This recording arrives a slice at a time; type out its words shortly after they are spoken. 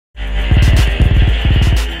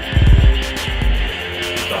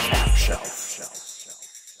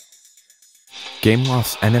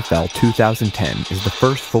GameLoft's NFL 2010 is the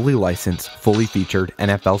first fully licensed, fully featured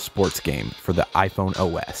NFL sports game for the iPhone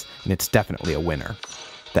OS, and it's definitely a winner.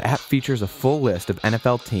 The app features a full list of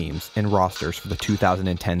NFL teams and rosters for the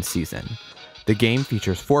 2010 season. The game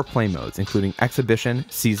features 4 play modes, including Exhibition,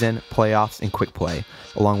 Season, Playoffs, and Quick Play,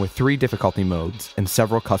 along with 3 difficulty modes and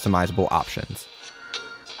several customizable options.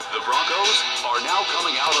 The Broncos are now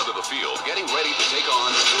coming out onto the field, getting ready to take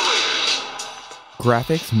on the Raiders.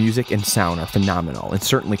 Graphics, music, and sound are phenomenal and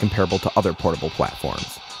certainly comparable to other portable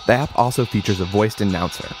platforms. The app also features a voiced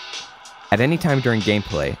announcer. At any time during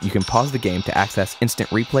gameplay, you can pause the game to access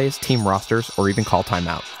instant replays, team rosters, or even call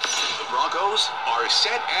timeout. The Broncos are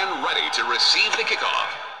set and ready to receive the kickoff.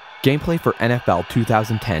 Gameplay for NFL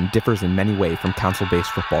 2010 differs in many ways from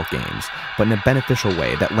console-based football games, but in a beneficial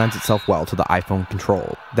way that lends itself well to the iPhone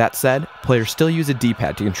control. That said, players still use a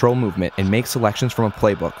D-pad to control movement and make selections from a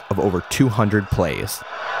playbook of over 200 plays.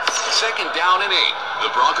 Second down and 8. The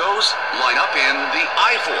Broncos line up in the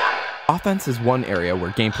I form. Offense is one area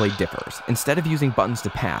where gameplay differs. Instead of using buttons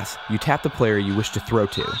to pass, you tap the player you wish to throw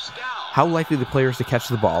to. How likely the player is to catch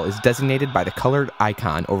the ball is designated by the colored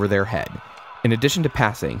icon over their head. In addition to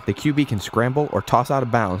passing, the QB can scramble or toss out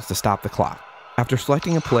of bounds to stop the clock. After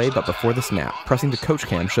selecting a play but before the snap, pressing the coach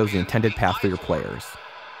cam shows the intended path for your players.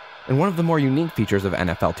 In one of the more unique features of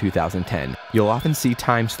NFL 2010, you'll often see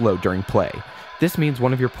time slowed during play. This means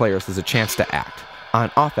one of your players has a chance to act.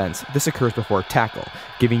 On offense, this occurs before a tackle,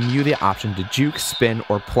 giving you the option to juke, spin,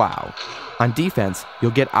 or plow. On defense,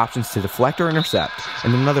 you'll get options to deflect or intercept,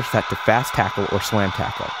 and another set to fast tackle or slam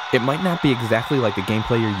tackle. It might not be exactly like the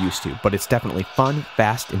gameplay you're used to, but it's definitely fun,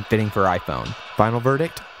 fast, and fitting for iPhone. Final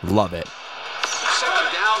verdict? Love it.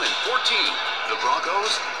 Second down and 14. The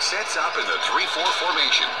Broncos sets up in the 3-4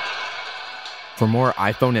 formation. For more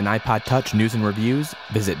iPhone and iPod Touch news and reviews,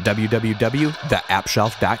 visit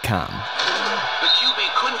www.theappshelf.com. The QB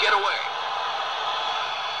couldn't get away.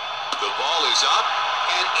 The ball is up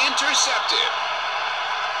and intercepted.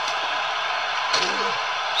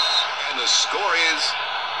 And the score is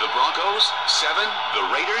the Broncos 7, the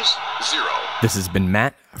Raiders 0. This has been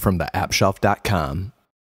Matt from theappshelf.com.